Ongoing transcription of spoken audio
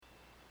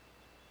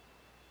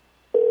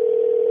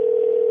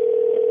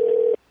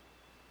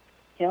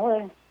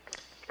Hello.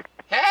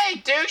 Hey,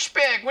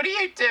 douchebag, what are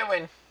you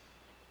doing?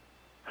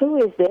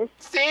 Who is this?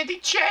 Sandy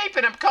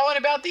Chapin, I'm calling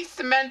about these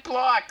cement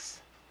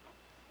blocks.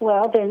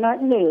 Well, they're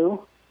not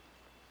new.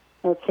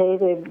 Okay,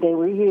 they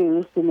were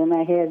used, and then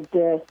I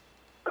had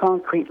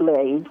concrete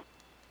laid,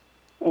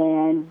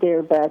 and there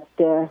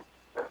are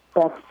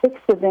about 6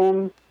 of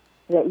them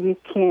that you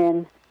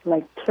can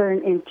like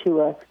turn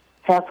into a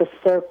half a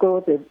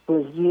circle that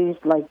was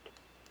used like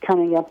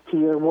coming up to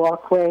your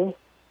walkway.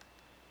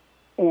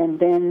 And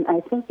then I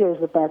think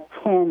there's about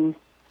 10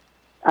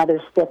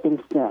 other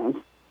stepping stones.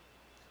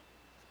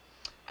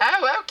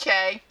 Oh,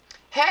 okay.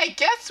 Hey,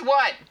 guess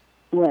what?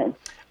 What?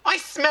 I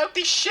smoked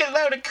a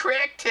shitload of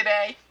crack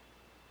today.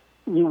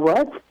 You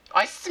what?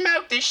 I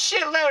smoked a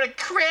shitload of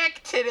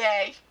crack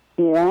today.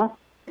 Yeah?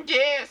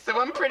 Yeah,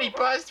 so I'm pretty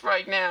buzzed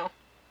right now.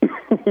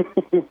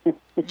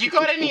 You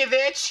got any of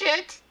that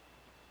shit?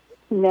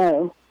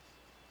 No.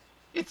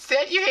 It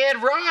said you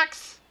had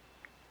rocks.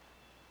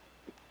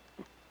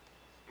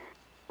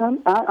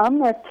 I'm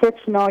not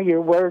catching all your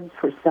words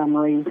for some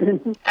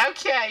reason.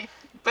 Okay,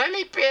 let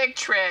me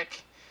backtrack.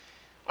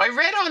 I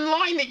read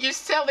online that you're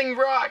selling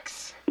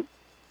rocks.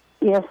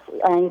 Yes,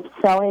 I'm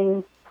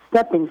selling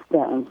stepping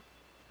stones.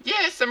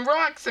 Yeah, some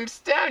rocks, some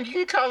stone. You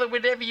can call it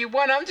whatever you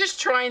want. I'm just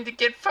trying to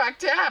get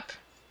fucked up.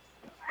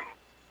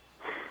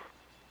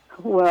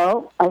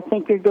 Well, I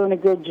think you're doing a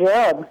good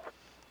job.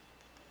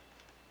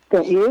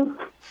 Don't you?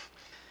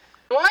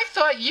 Well, I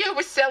thought you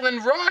were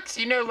selling rocks,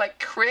 you know, like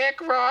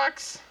crack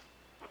rocks.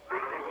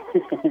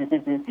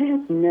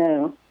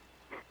 No.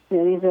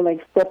 Yeah, these are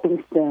like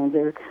stepping stones.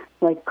 They're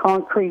like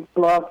concrete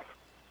blocks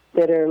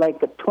that are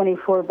like a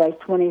 24 by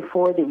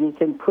 24 that you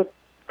can put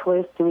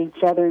close to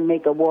each other and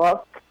make a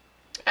walk.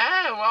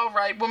 Oh, all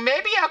right. Well,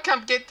 maybe I'll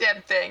come get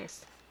them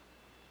things.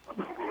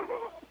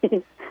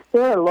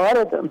 There are a lot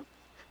of them.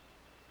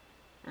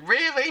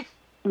 Really?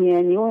 Yeah,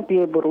 and you won't be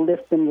able to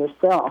lift them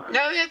yourself.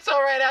 No, that's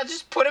all right. I'll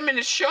just put them in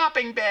a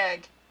shopping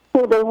bag.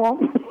 Well, they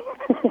won't.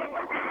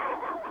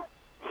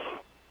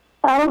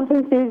 I don't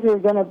think these are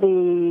going to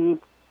be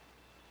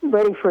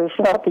ready for a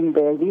shopping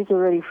bag. These are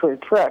ready for a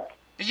truck.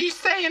 Are you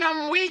saying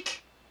I'm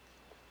weak?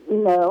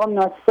 No, I'm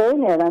not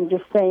saying that. I'm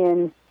just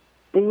saying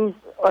these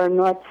are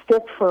not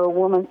fit for a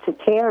woman to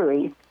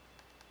carry.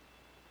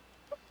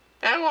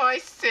 Oh, I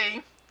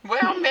see.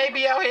 Well,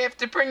 maybe I'll have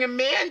to bring a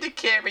man to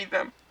carry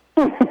them.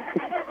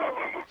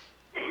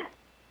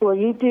 Well,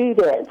 you do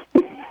that.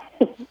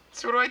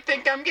 That's what I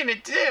think I'm going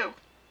to do.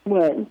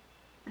 What?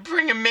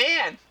 Bring a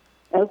man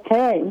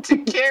Okay. to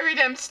carry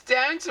them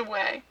stones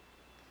away.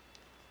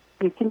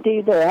 You can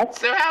do that.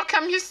 So how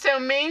come you're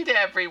so mean to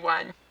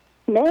everyone?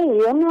 Me?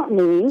 I'm not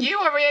mean. You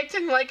are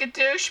acting like a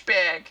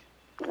douchebag.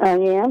 I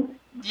am?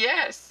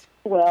 Yes.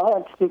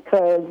 Well, it's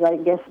because I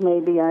guess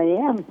maybe I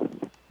am.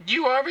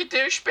 You are a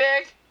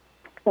douchebag?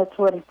 That's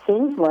what it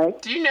seems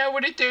like. Do you know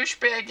what a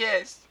douchebag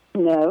is?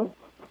 No.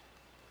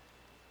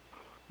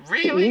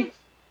 Really?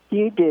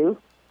 You do.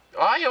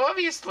 I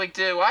obviously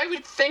do. I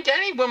would think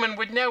any woman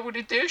would know what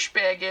a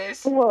douchebag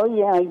is. Well,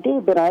 yeah, I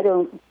do, but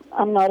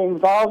I'm not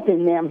involved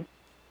in them.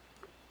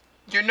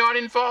 You're not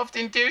involved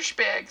in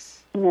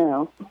douchebags?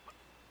 No.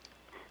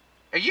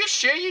 Are you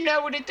sure you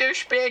know what a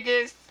douchebag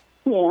is?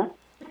 Yeah.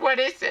 What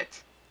is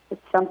it?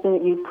 It's something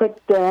that you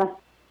put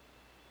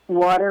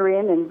water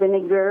in and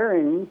vinegar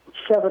and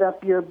shove it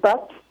up your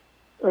butt,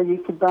 or you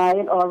could buy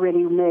it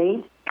already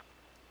made.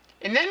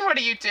 And then what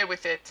do you do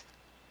with it?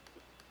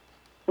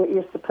 What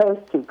you're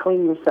supposed to,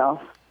 clean yourself.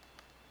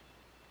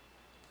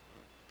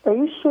 Are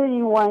you sure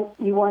you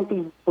want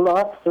these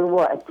blocks or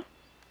what?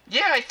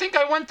 Yeah, I think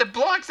I want the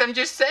blocks. I'm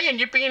just saying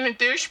you're being a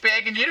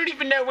douchebag and you don't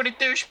even know what a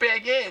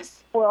douchebag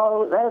is.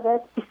 Well,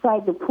 that's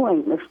beside the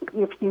point.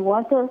 If you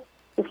want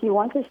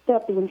the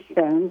stepping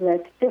stones,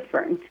 that's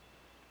different.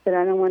 But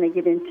I don't want to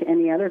get into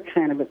any other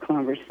kind of a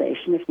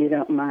conversation, if you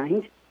don't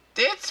mind.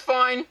 That's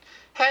fine.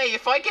 Hey,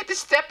 if I get the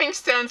stepping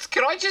stones,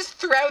 could I just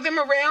throw them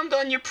around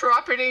on your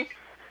property?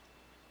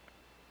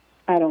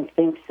 I don't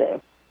think so.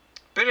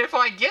 But if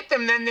I get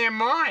them, then they're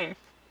mine.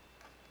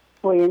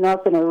 Well, you're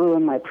not going to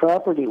ruin my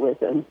property with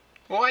them.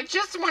 Well, I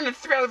just want to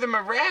throw them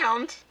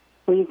around.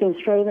 Well, you can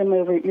throw them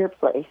over at your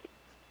place.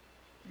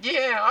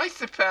 Yeah, I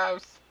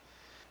suppose.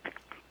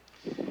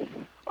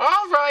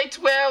 All right,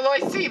 well,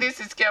 I see this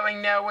is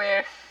going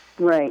nowhere.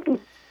 Right.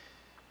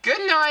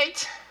 Good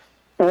night.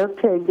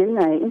 Okay, good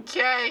night.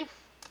 Okay.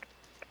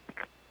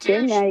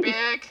 Good night.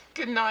 Douchebag,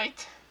 good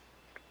night.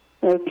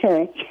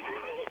 Okay.